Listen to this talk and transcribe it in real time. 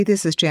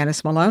This is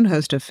Janice Malone,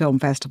 host of Film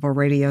Festival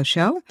Radio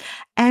Show,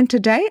 and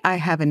today I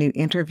have a new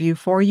interview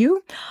for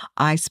you.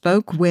 I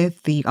spoke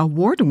with the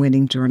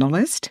award-winning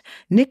journalist,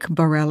 Nick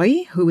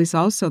Barili, who is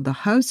also the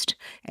host,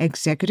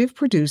 executive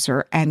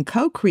producer, and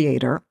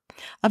co-creator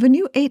of a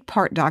new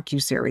 8-part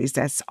docuseries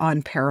that's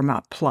on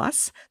Paramount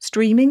Plus,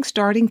 streaming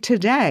starting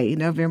today,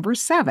 November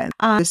 7th.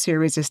 The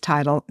series is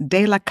titled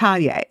De la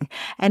Calle,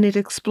 and it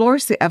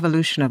explores the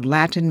evolution of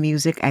Latin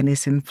music and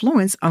its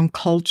influence on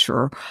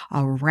culture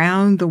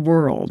around the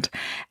world.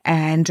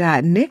 And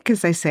Nick,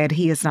 as I said,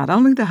 he is not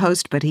only the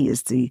host, but he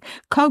is the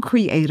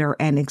co-creator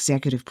and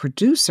executive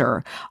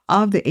producer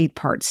of the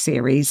 8-part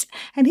series.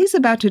 And he's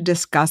about to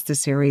discuss the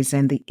series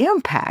and the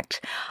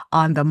impact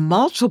on the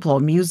multiple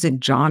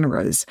music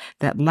genres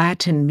that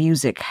Latin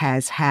music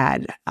has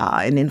had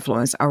an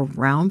influence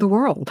around the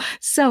world.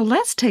 So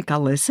let's take a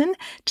listen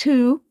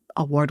to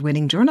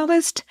award-winning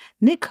journalist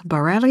Nick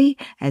Barili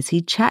as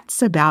he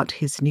chats about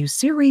his new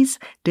series,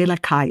 De la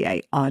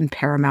Calle, on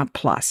Paramount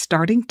Plus,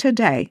 starting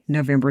today,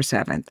 November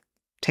 7th.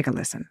 Take a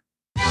listen.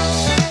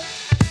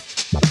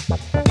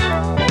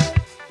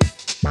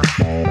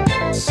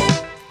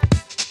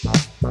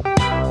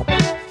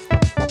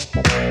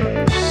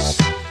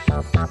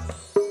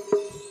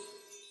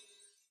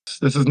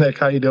 This is Nick.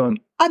 How you doing?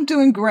 I'm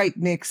doing great,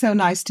 Nick. So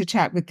nice to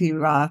chat with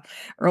you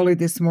early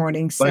this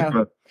morning.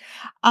 So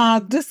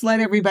just let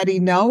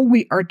everybody know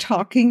we are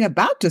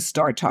about to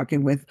start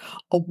talking with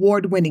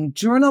award-winning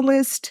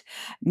journalist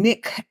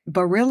Nick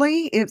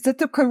Barili. Is that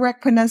the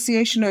correct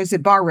pronunciation, or is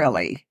it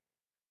Barili?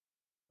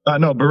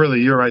 No,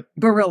 Barili, you're right.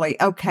 Barili,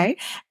 okay.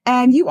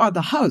 And you are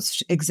the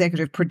host,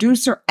 executive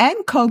producer, and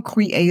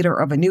co-creator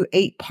of a new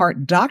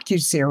 8-part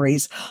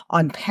docuseries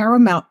on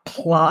Paramount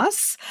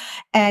Plus,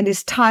 and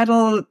it's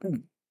titled,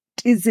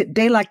 is it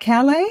De la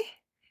Calle?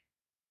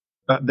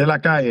 De la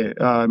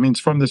Calle means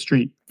from the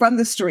street. From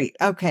the street.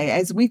 Okay.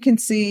 As we can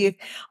see,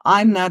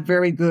 I'm not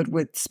very good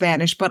with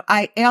Spanish, but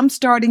I am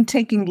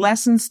taking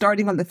lessons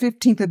starting on the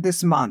 15th of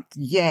this month.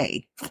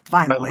 Yay.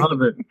 Finally.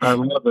 I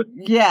love it.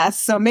 Yes.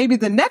 So maybe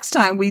the next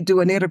time we do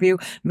an interview,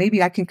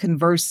 maybe I can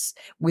converse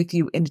with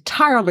you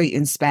entirely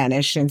in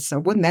Spanish. And so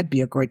wouldn't that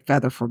be a great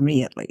feather for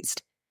me, at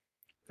least?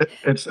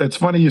 It's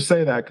funny you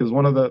say that, because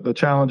one of the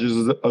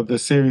challenges of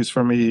this series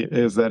for me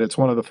is that it's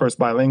one of the first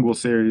bilingual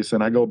series,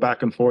 and I go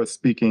back and forth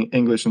speaking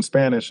English and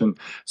Spanish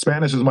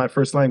is my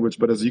first language,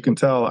 but as you can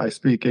tell, I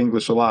speak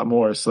English a lot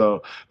more.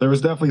 So there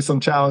was definitely some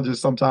challenges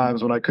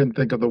sometimes when I couldn't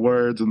think of the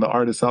words, and the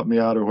artist helped me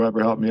out or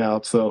whoever helped me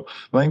out. So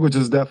language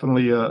is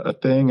definitely a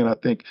thing, and I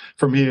think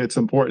for me it's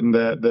important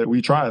that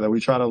we try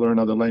to learn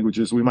other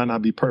languages. We might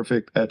not be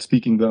perfect at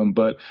speaking them,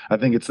 but I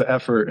think it's the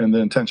effort and the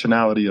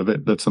intentionality of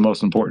it that's the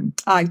most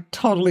important. I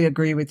totally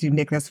agree with you,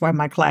 Nick. That's why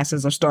my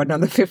classes are starting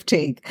on the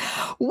 15th.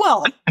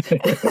 Well,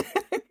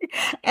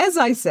 as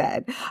I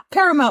said,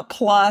 Paramount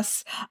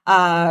Plus,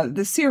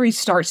 the series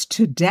starts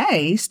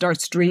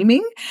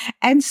streaming.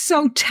 And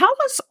so tell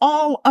us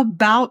all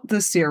about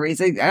the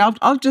series.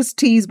 I'll just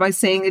tease by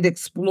saying it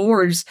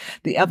explores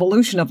the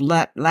evolution of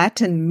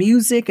Latin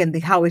music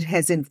and how it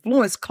has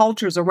influenced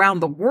cultures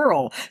around the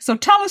world. So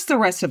tell us the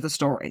rest of the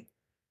story.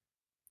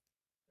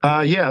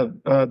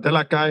 De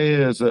la Calle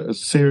is a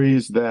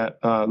series that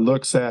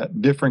looks at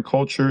different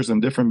cultures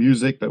and different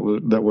music that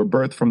were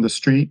birthed from the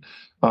street.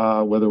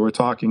 Whether we're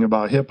talking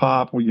about hip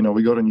hop, we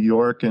go to New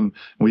York and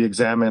we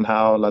examine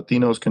how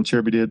Latinos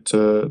contributed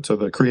to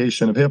the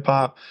creation of hip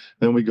hop.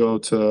 Then we go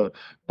to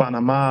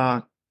Panama,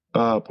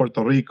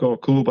 Puerto Rico,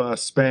 Cuba,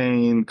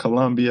 Spain,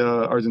 Colombia,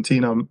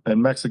 Argentina,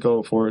 and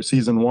Mexico for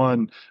season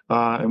 1,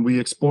 and we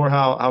explore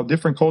how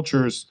different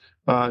cultures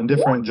and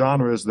different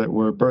genres that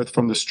were birthed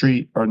from the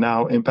street are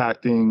now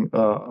impacting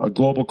a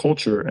global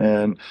culture,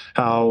 and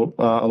how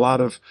a lot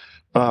of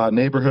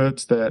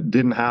neighborhoods that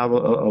didn't have a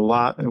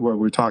lot, where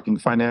we're talking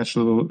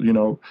financial,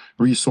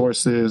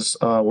 resources,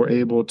 were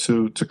able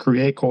to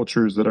create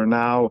cultures that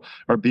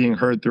are being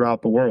heard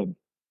throughout the world.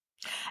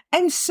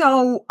 And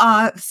so,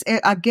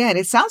 again,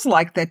 it sounds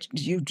like that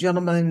you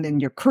gentlemen and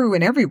your crew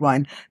and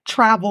everyone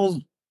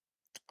traveled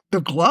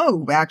the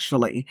globe,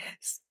 actually.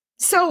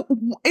 So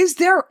is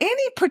there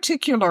any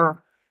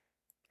particular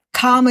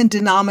common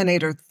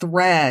denominator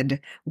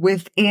thread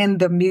within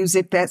the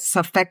music that's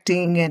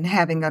affecting and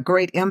having a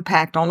great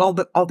impact on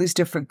all these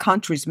different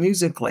countries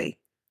musically?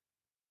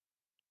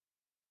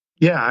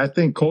 Yeah, I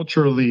think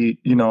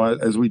culturally,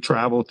 as we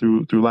travel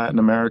through Latin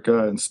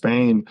America and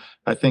Spain,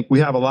 I think we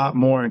have a lot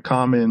more in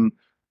common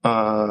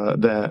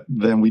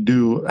than we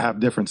do have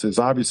differences.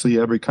 Obviously,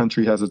 every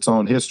country has its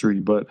own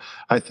history, but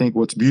I think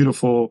what's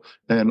beautiful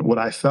and what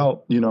I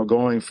felt,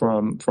 going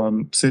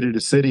from city to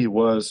city,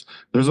 was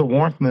there's a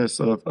warmthness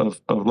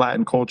of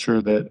Latin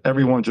culture that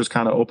everyone just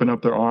kind of opened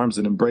up their arms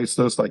and embraced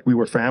us like we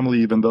were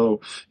family, even though,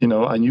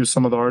 I knew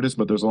some of the artists,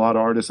 but there's a lot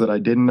of artists that I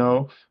didn't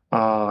know.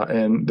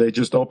 And they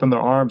just opened their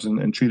arms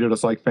and treated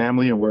us like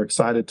family, and we're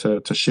excited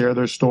to share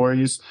their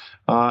stories.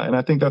 And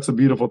I think that's a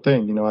beautiful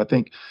thing. I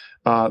think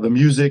the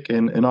music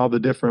and all the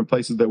different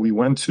places that we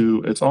went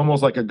to, it's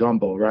almost like a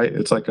gumbo, right?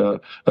 It's like a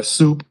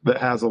soup that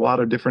has a lot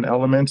of different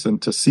elements.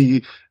 And to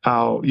see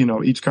how,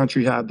 each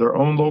country had their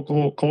own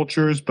local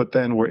cultures, but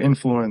then were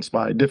influenced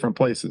by different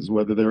places,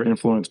 whether they were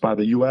influenced by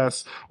the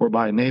US or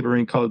by a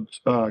neighboring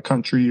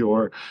country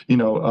or,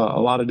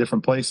 a lot of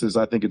different places.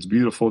 I think it's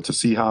beautiful to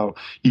see how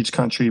each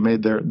country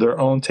made their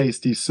own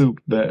tasty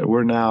soup that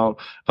we're now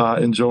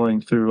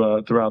enjoying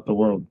throughout the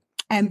world.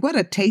 And what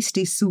a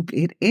tasty soup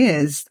it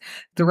is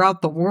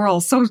throughout the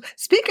world. So,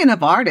 speaking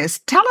of artists,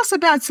 tell us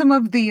about some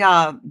of the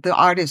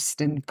artists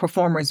and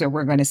performers that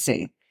we're going to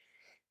see.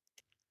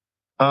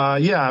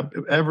 Yeah,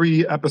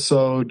 every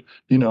episode,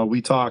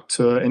 we talk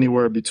to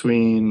anywhere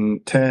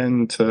between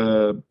 10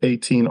 to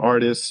 18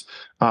 artists.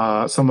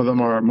 Some of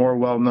them are more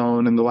well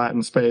known in the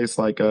Latin space,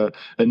 like a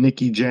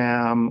Nicky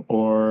Jam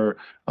or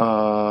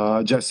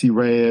Jesse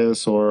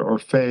Reyes or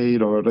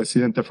Fade or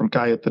Residente from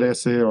Calle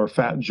 13 or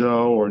Fat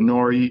Joe or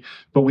Nori.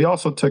 But we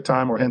also took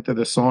time, or Gente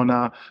de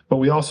Zona, but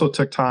we also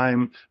took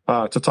time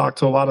to talk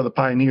to a lot of the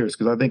pioneers,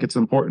 because I think it's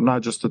important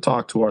not just to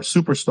talk to our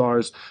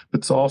superstars,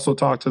 but to also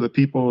talk to the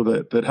people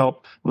that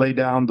help lay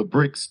down the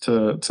bricks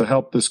to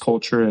help this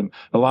culture. And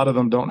a lot of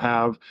them don't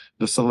have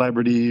the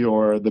celebrity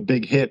or the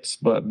big hits,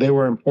 but they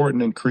were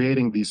important in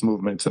creating these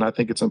movements. And I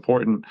think it's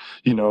important,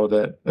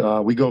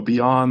 that we go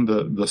beyond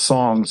the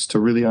songs to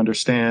really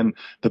understand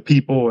the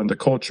people and the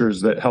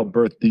cultures that help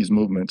birth these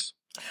movements.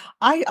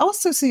 I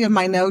also see in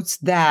my notes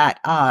that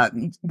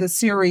the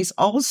series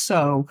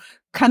also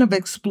kind of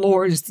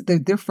explores the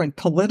different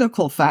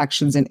political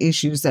factions and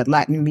issues that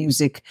Latin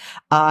music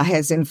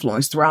has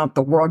influenced throughout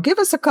the world. Give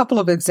us a couple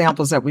of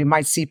examples that we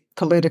might see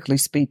politically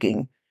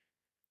speaking.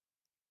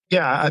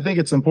 Yeah, I think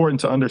it's important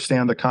to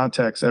understand the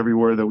context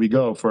everywhere that we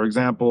go. For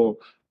example,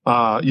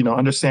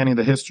 understanding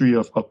the history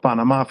of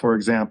Panama, for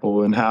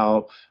example, and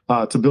how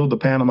to build the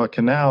Panama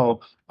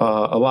Canal,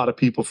 a lot of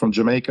people from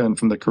Jamaica and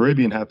from the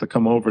Caribbean had to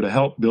come over to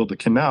help build the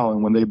canal.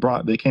 And when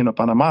they came to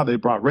Panama, they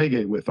brought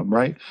reggae with them,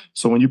 right?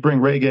 So when you bring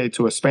reggae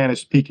to a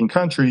Spanish-speaking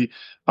country,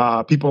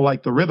 people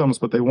like the rhythms,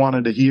 but they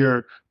wanted to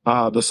hear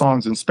the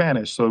songs in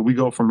Spanish. So we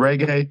go from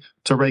reggae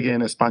to reggae en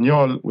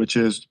español, which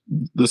is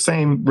the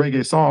same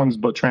reggae songs,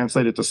 but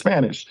translated to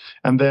Spanish.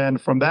 And then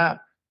from that,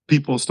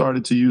 people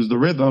started to use the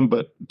rhythm,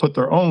 but put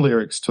their own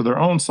lyrics to their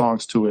own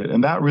songs to it.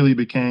 And that really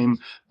became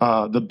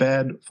the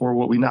bed for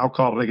what we now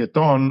call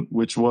reggaeton,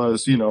 which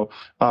was,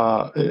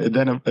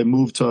 then it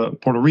moved to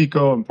Puerto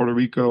Rico, and Puerto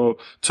Rico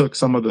took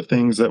some of the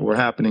things that were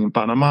happening in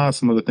Panama,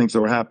 some of the things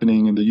that were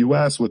happening in the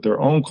US with their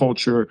own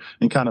culture,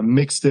 and kind of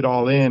mixed it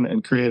all in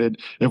and created,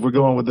 if we're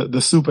going with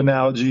the soup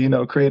analogy,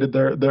 created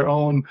their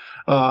own,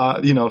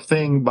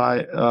 thing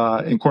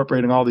by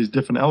incorporating all these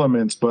different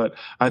elements. But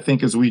I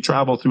think as we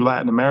travel through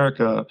Latin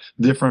America,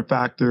 different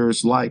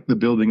factors like the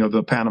building of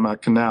the Panama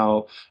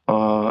Canal,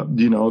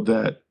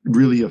 that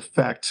really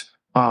affect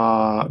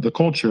the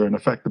culture and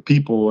affect the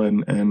people.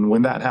 And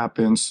when that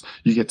happens,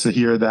 you get to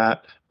hear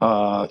that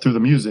through the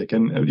music.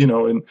 And,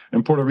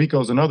 and Puerto Rico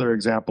is another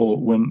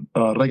example. When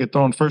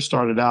reggaeton first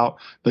started out,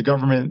 the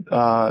government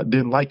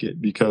didn't like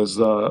it because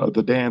of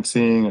the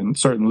dancing and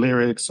certain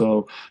lyrics.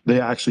 So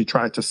they actually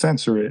tried to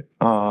censor it.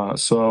 I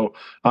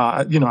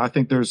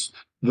think there's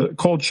the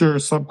culture,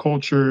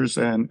 subcultures,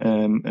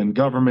 and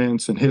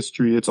governments and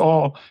history. It's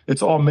all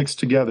mixed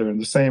together in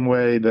the same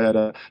way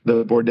that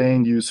the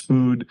Bourdain used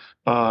food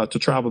to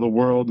travel the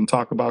world and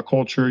talk about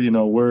culture.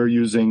 We're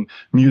using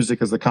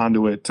music as a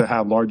conduit to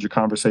have larger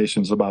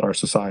conversations about our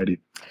society.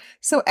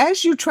 So,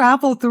 as you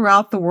travel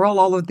throughout the world,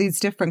 all of these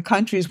different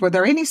countries, were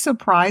there any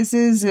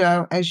surprises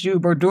as you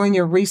were doing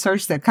your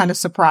research that kind of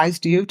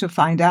surprised you to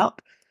find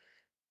out?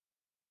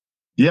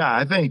 Yeah,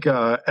 I think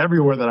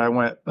everywhere that I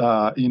went,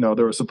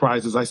 there were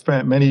surprises. I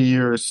spent many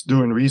years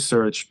doing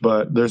research,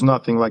 but there's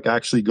nothing like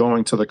actually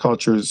going to the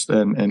cultures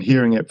and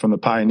hearing it from the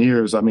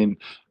pioneers. I mean,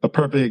 a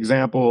perfect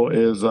example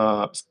is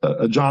a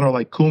genre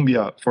like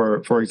cumbia,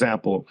 for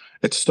example.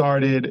 It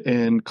started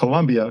in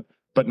Colombia,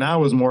 but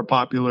now is more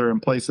popular in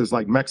places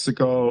like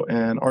Mexico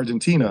and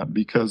Argentina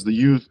because the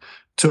youth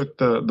took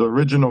the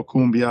original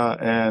cumbia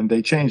and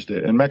they changed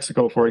it. In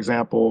Mexico, for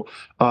example,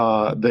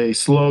 they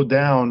slowed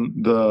down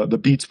the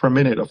beats per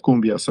minute of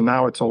cumbia, so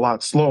now it's a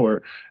lot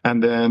slower.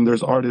 And then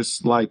there's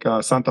artists like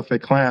Santa Fe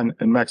Clan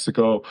in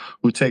Mexico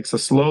who takes a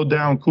slowed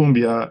down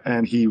cumbia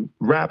and he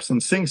raps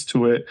and sings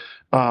to it,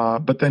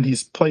 but then he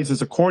plays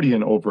his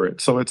accordion over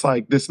it. So it's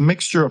like this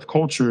mixture of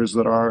cultures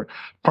that are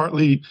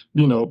partly,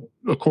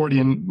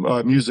 accordion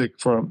music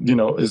from,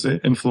 is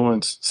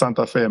influenced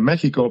Santa Fe and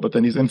Mexico, but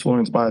then he's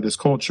influenced by this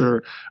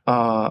culture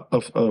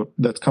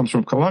that comes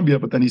from Colombia,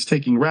 but then he's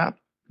taking rap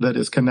that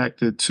is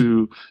connected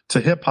to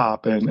hip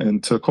hop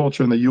and to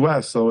culture in the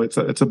U.S. So it's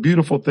a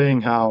beautiful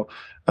thing how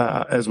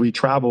as we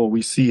travel,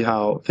 we see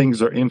how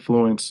things are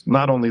influenced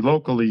not only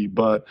locally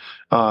but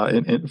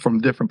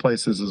from different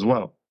places as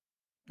well.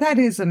 That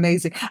is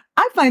amazing.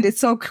 I find it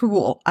so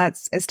cool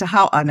as to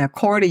how an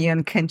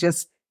accordion can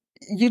just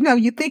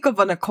You think of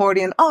an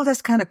accordion, oh,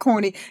 that's kind of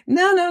corny.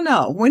 No, no,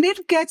 no. When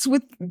it gets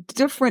with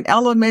different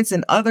elements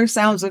and other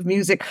sounds of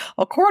music,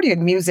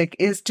 accordion music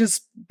is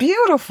just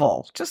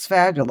beautiful, just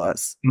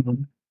fabulous.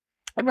 Mhm.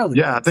 It really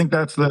Yeah, I is. think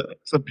that's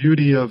the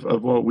beauty of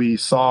what we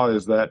saw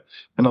is that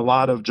in a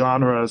lot of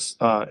genres,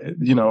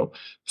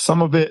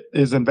 some of it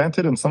is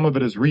invented and some of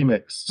it is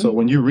remixed. So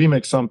when you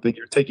remix something,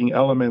 you're taking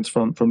elements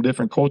from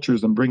different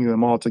cultures and bringing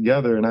them all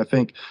together. And I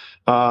think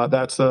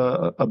that's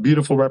a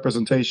beautiful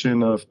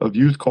representation of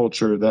youth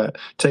culture that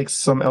takes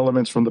some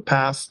elements from the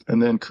past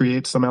and then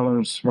creates some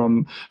elements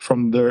from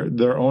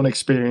their own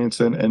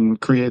experience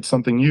and creates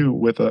something new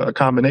with a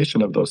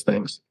combination of those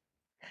things.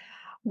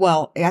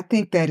 Well, I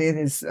think that it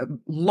is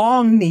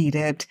long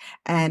needed.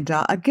 And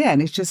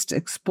again, it just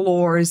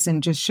explores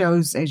and just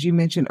shows, as you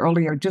mentioned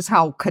earlier, just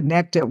how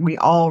connected we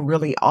all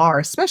really are,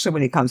 especially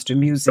when it comes to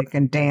music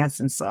and dance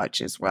and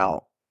such as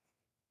well.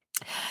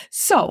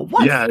 So,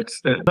 Yeah,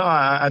 no.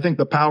 I think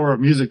the power of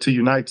music to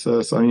unites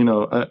us.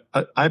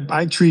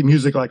 I treat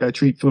music like I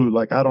treat food.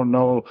 Like I don't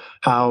know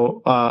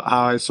how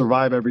I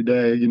survive every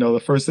day. The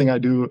first thing I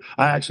do,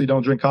 I actually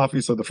don't drink coffee,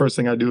 so the first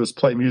thing I do is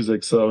play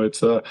music. So it's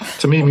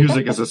to me,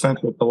 music is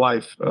essential to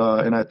life,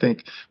 and I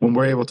think when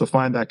we're able to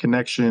find that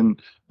connection,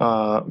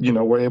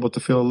 we're able to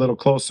feel a little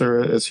closer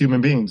as human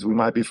beings. We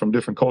might be from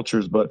different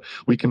cultures, but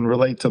we can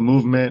relate to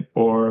movement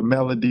or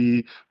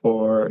melody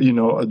or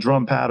a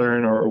drum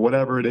pattern or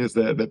whatever it is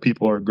that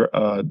people are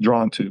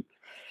drawn to.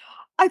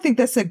 I think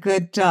that's a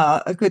good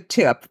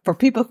tip for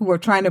people who are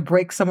trying to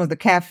break some of the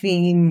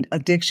caffeine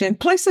addiction.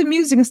 Play some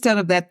music instead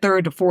of that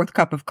third or fourth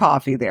cup of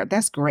coffee there.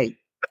 That's great.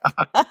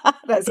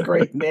 That's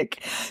great,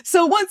 Nick.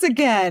 So once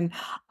again,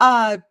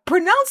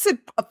 pronounce it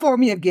for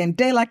me again.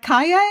 De la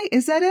Calle,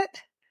 is that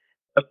it?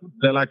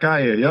 De la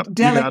Calle, yep, you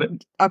got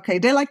it. Okay,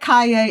 De La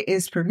Calle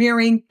is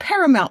premiering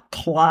Paramount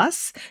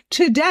Plus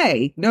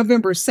today,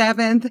 November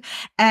 7th.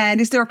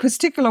 And is there a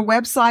particular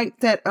website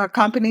that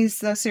accompanies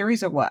the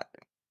series or what?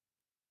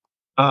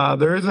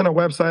 There isn't a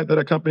website that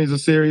accompanies the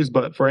series,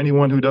 but for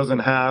anyone who doesn't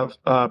have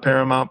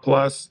Paramount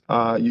Plus,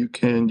 you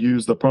can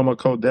use the promo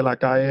code De La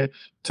Calle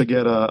to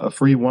get a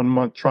free 1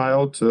 month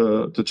trial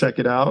to check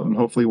it out and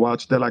hopefully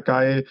watch De La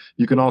Calle.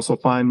 You can also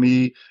find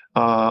me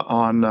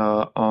on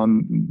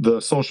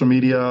the social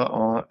media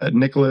at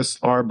Nicholas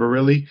R.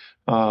 Barili,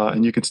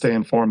 and you can stay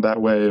informed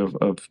that way of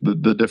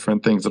the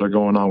different things that are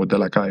going on with De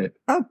La Calle.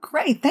 Oh,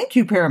 great. Thank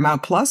you,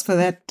 Paramount Plus, for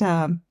that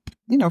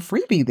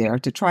freebie there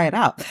to try it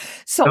out.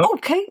 So, Nope.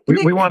 okay. We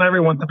Nick, want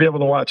everyone to be able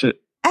to watch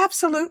it.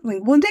 absolutely.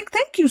 Well, Nick,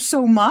 thank you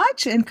so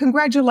much. And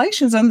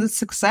congratulations on the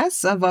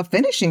success of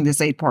finishing this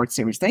 8-part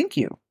series. Thank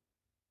you.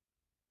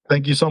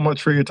 Thank you so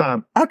much for your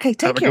time. Okay,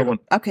 take Have a care. good one.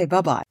 Okay,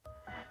 bye-bye.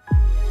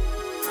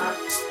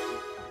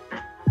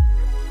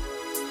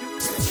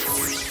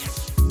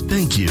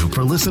 Thank you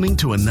for listening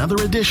to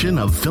another edition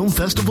of Film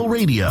Festival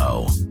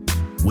Radio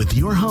with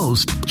your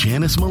host,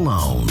 Janice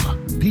Malone.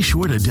 Be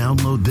sure to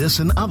download this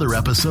and other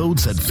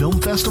episodes at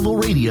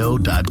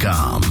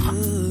filmfestivalradio.com.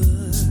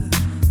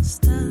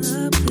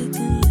 Stop, we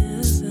can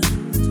listen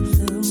to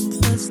Film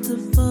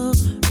Festival.